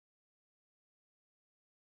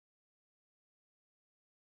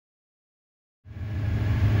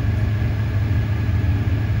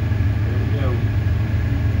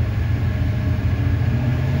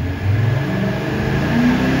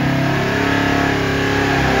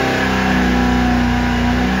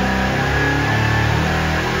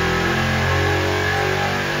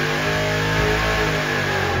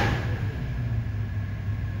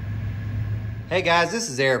Hey guys, this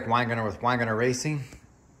is Eric Weingartner with Weingartner Racing.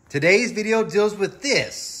 Today's video deals with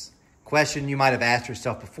this question you might have asked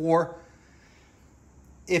yourself before.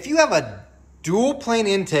 If you have a dual plane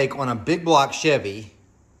intake on a big block Chevy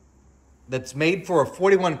that's made for a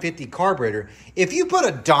 4150 carburetor, if you put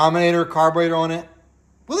a Dominator carburetor on it,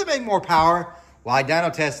 will it make more power? Well, I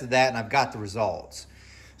dyno tested that and I've got the results.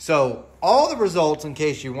 So all the results, in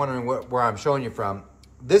case you're wondering where I'm showing you from,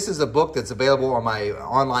 this is a book that's available on my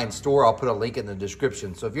online store. I'll put a link in the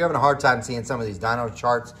description. So if you're having a hard time seeing some of these dyno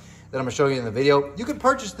charts that I'm going to show you in the video, you can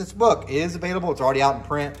purchase this book. It is available. It's already out in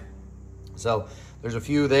print. So there's a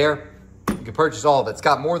few there. You can purchase all of it. It's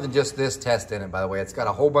got more than just this test in it, by the way. It's got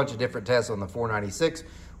a whole bunch of different tests on the 496,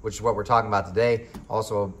 which is what we're talking about today.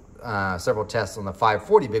 Also, several tests on the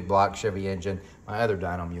 540 big block Chevy engine, my other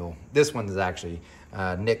dyno mule. This one is actually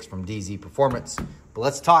Nick's from DZ Performance. But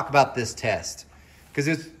let's talk about this test, because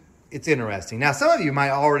it's interesting. Now, some of you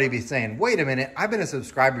might already be saying, wait a minute, I've been a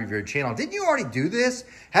subscriber of your channel. Didn't you already do this?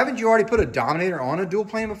 Haven't you already put a Dominator on a dual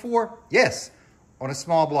plane before? Yes, on a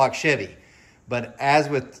small block Chevy. But as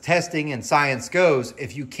with testing and science goes,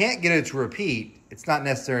 if you can't get it to repeat, it's not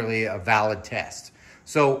necessarily a valid test.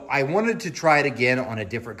 So I wanted to try it again on a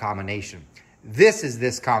different combination. This is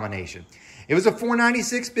this combination. It was a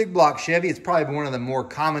 496 big block Chevy. It's probably one of the more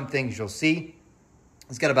common things you'll see.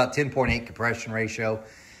 It's got about 10.8 compression ratio.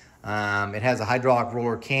 It has a hydraulic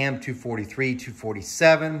roller cam, 243,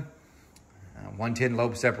 247, 110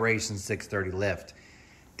 lobe separation, 630 lift.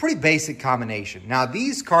 Pretty basic combination. Now,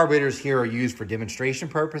 these carburetors here are used for demonstration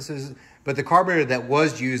purposes, but the carburetor that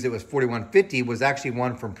was used, it was 4150, was actually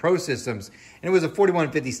one from Pro Systems, and it was a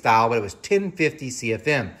 4150 style, but it was 1050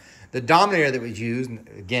 CFM. The Dominator that was used,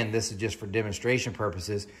 again, this is just for demonstration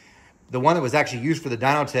purposes, the one that was actually used for the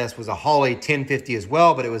dyno test was a Holley 1050 as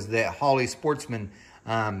well, but it was the Holley Sportsman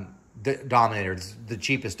Dominator. It's the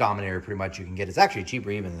cheapest Dominator pretty much you can get. It's actually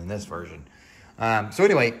cheaper even than this version. So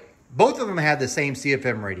anyway, both of them had the same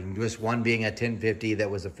CFM rating, just one being a 1050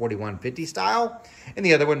 that was a 4150 style, and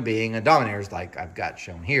the other one being a Dominator like I've got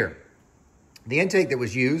shown here. The intake that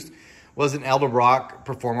was used was an Edelbrock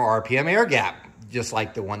Performer RPM air gap, just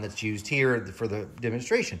like the one that's used here for the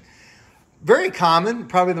demonstration. Very common,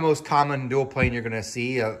 probably the most common dual plane you're going to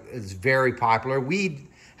see. It's very popular.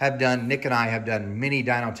 Nick and I have done many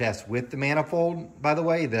dyno tests with the Manifold, by the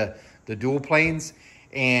way, the dual planes,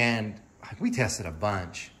 and we tested a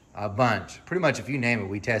bunch. Pretty much if you name it,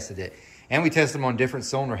 we tested it. And we tested them on different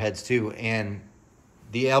cylinder heads too, and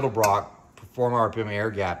the Edelbrock Performer RPM air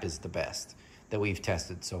gap is the best that we've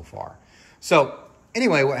tested so far. So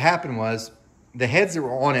anyway, what happened was the heads that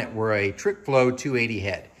were on it were a Trick Flow 280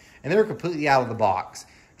 head. And they were completely out of the box.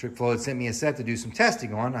 Trick Flow had sent me a set to do some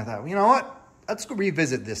testing on. I thought, well, you know what? Let's go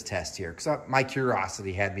revisit this test here, because my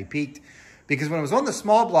curiosity had me piqued. Because when it was on the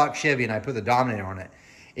small block Chevy and I put the Dominator on it,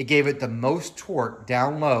 it gave it the most torque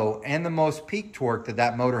down low and the most peak torque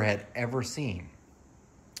that motor had ever seen.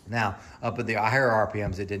 Now, up at the higher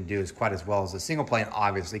RPMs, it didn't do as quite as well as a single plane,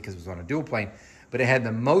 obviously, because it was on a dual plane. But it had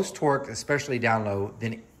the most torque, especially down low,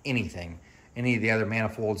 than any of the other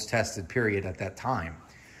Manifolds tested, period, at that time.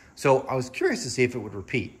 So I was curious to see if it would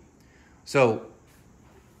repeat. So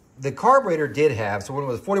the carburetor did have, so when it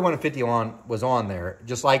was 4150 was on there,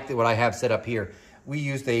 just like what I have set up here, we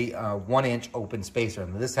used a 1-inch open spacer.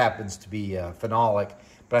 And this happens to be phenolic,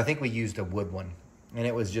 but I think we used a wood one. And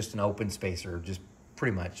it was just an open spacer, just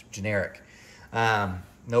pretty much generic.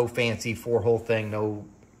 No fancy 4-hole thing, no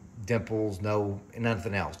dimples,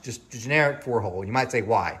 nothing else. Just generic 4-hole. You might say,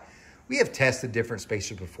 why? We have tested different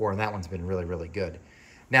spacers before, and that one's been really, really good.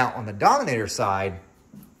 Now, on the Dominator side,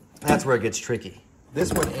 that's where it gets tricky.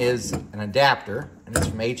 This one is an adapter, and it's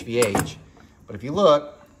from HVH. But if you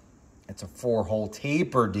look, it's a 4-hole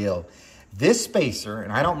taper deal. This spacer,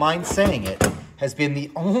 and I don't mind saying it, has been the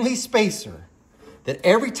only spacer that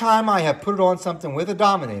every time I have put it on something with a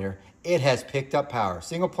Dominator, it has picked up power.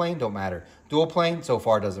 Single plane, don't matter. Dual plane, so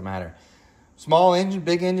far, doesn't matter. Small engine,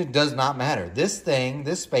 big engine, does not matter. This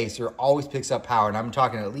spacer, always picks up power, and I'm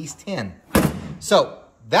talking at least 10. So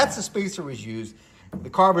that's the spacer was used. The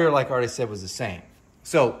carburetor, like I already said, was the same.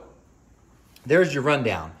 So there's your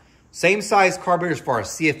rundown. Same size carburetor as far as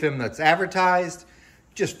CFM that's advertised,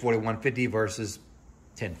 just 4150 versus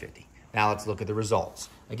 1050. Now let's look at the results.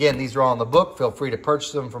 Again, these are all in the book. Feel free to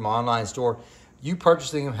purchase them from an online store. You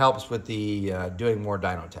purchasing them helps with the doing more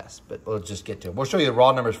dyno tests, but let's just get to it. We'll show you the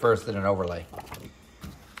raw numbers first, then an overlay.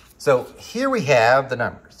 So here we have the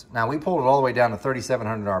numbers. Now we pulled it all the way down to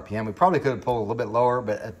 3,700 RPM. We probably could have pulled a little bit lower,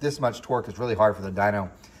 but at this much torque, it's really hard for the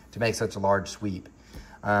dyno to make such a large sweep.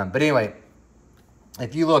 But anyway,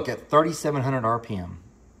 if you look at 3,700 RPM,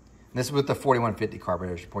 This is with the 4150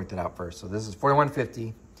 carburetor. I should point that out first. So this is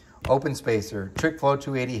 4150, open spacer, trick flow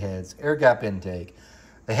 280 heads, air gap intake.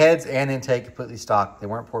 The heads and intake completely stock. They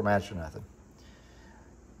weren't port matched or nothing.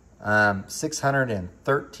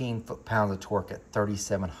 613 foot-pounds of torque at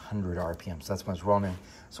 3,700 RPM. So that's what's rolling in.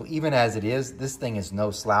 So even as it is, this thing is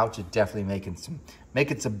no slouch. It's definitely making some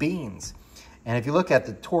beans. And if you look at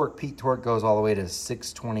the torque, peak torque goes all the way to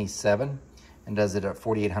 627 and does it at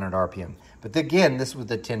 4,800 RPM. But again, this was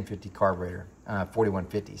the 1050 carburetor,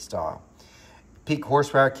 4150 style. Peak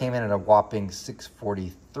horsepower came in at a whopping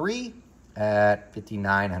 643 at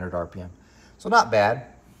 5,900 RPM. So not bad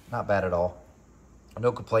at all.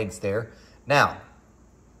 No complaints there. Now,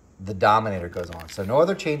 the Dominator goes on. So no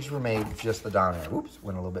other changes were made, just the Dominator. Oops,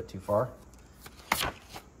 went a little bit too far.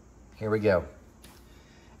 Here we go.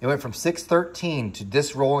 It went from 613 to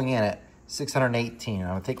this rolling in at 618.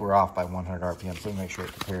 I think we're off by 100 RPM, so let me make sure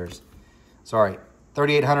it compares. Sorry,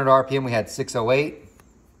 3,800 RPM, we had 608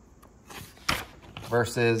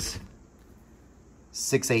 versus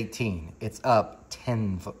 618. It's up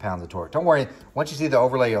 10 foot-pounds of torque. Don't worry, once you see the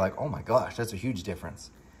overlay, you're like, oh my gosh, that's a huge difference.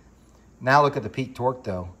 Now look at the peak torque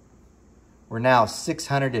though. We're now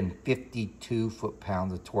 652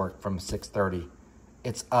 foot-pounds of torque from 630.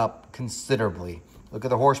 It's up considerably. Look at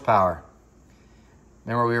the horsepower.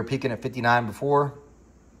 Remember we were peaking at 59 before?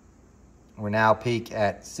 We're now peak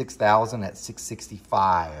at 6,000 at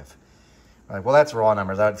 665. Like, well, that's raw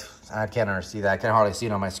numbers. I can't understand that. I can hardly see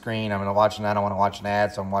it on my screen. I'm watching that. I don't want to watch an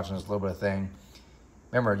ad, so I'm watching this little bit of thing.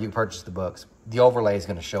 Remember, you purchased the books. The overlay is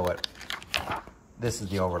going to show it. This is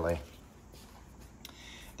the overlay.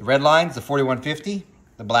 The red line's the 4150.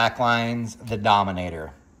 The black line's the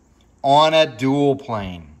Dominator. On a dual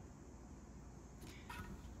plane.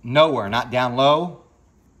 Nowhere, not down low,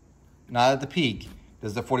 not at the peak,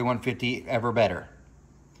 does the 4150 ever better.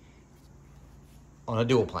 On a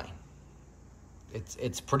dual plane.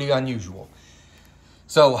 It's pretty unusual.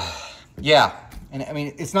 So, yeah. And I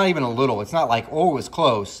mean, it's not even a little. It's not like, oh, it was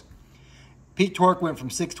close. Peak torque went from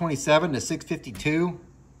 627 to 652.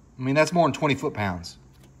 I mean, that's more than 20 foot-pounds.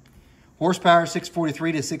 Horsepower,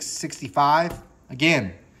 643 to 665.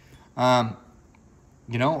 Again,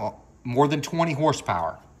 you know, more than 20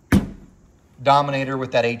 horsepower. Dominator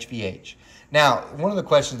with that HVH. Now, one of the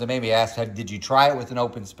questions that may be asked, did you try it with an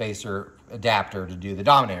open spacer adapter to do the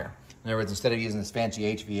Dominator? In other words, instead of using this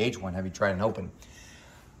fancy HVH one, have you tried an open?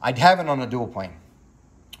 I haven't on a dual plane.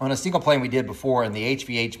 On a single plane we did before, and the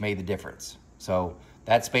HVH made the difference. So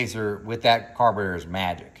that spacer with that carburetor is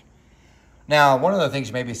magic. Now, one of the things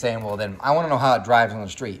you may be saying, well, then I want to know how it drives on the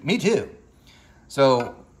street. Me too.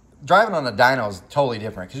 So driving on the dyno is totally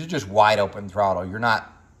different because you're just wide open throttle. You're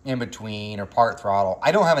not in between or part throttle.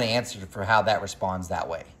 I don't have an answer for how that responds that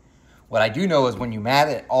way. What I do know is when you mat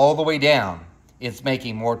it all the way down, it's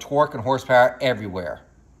making more torque and horsepower everywhere.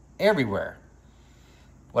 Everywhere.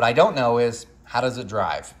 What I don't know is, how does it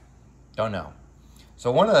drive? Don't know. So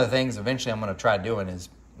one of the things eventually I'm going to try doing is,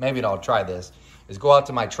 maybe I'll try this, is go out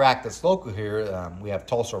to my track that's local here. We have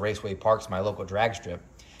Tulsa Raceway Parks, my local drag strip,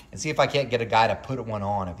 and see if I can't get a guy to put one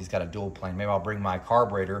on if he's got a dual plane. Maybe I'll bring my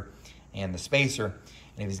carburetor and the spacer,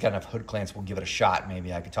 and if he's got enough hood clamps, we'll give it a shot.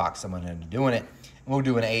 Maybe I could talk someone into doing it. And we'll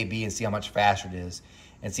do an A/B and see how much faster it is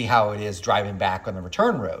and see how it is driving back on the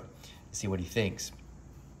return road. See what he thinks.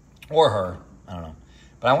 Or her. I don't know.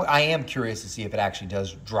 But I am curious to see if it actually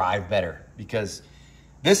does drive better, because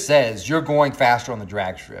this says you're going faster on the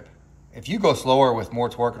drag strip. If you go slower with more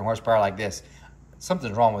torque and horsepower like this,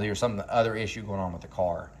 something's wrong with you or some other issue going on with the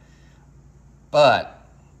car. But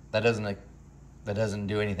that doesn't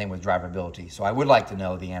do anything with drivability. So I would like to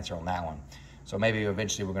know the answer on that one. So maybe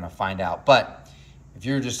eventually we're going to find out. But if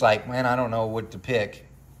you're just like, man, I don't know what to pick,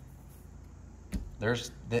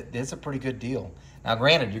 it's a pretty good deal. Now,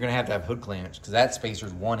 granted, you're going to have hood clamps because that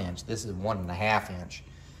spacer's 1 inch. This is 1.5 inch.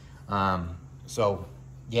 So,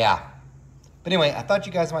 yeah. But anyway, I thought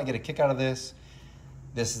you guys might get a kick out of this.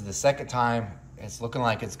 This is the second time. It's looking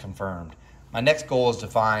like it's confirmed. My next goal is to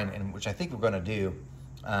find, and which I think we're going to do,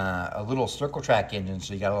 a little circle track engine.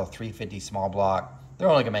 So you got a little 350 small block. They're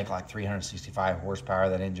only going to make like 365 horsepower,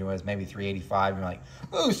 that engine was, maybe 385. You're like,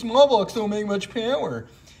 oh, small blocks don't make much power.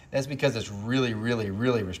 That's because it's really, really,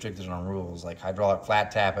 really restricted on rules. Like hydraulic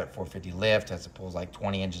flat tap at 450 lift has to pull like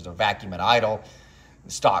 20 inches of vacuum at idle.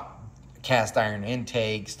 Stock cast iron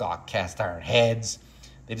intake, stock cast iron heads.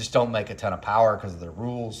 They just don't make a ton of power because of their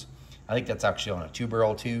rules. I think that's actually on a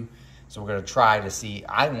 2-barrel too. So we're going to try to see.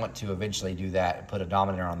 I want to eventually do that and put a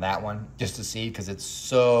Dominator on that one just to see, because it's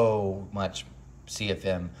so much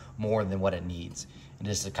CFM more than what it needs. And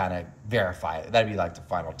just to kind of verify it. That'd be like the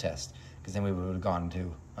final test, because then we would have gone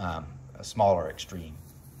to a smaller extreme.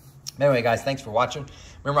 Anyway, guys, thanks for watching.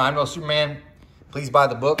 Remember, I'm no Superman. Please buy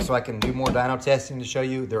the book so I can do more dyno testing to show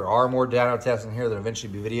you. There are more dyno tests in here. There'll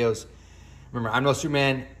eventually be videos. Remember, I'm no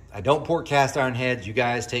Superman. I don't port cast iron heads. You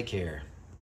guys take care.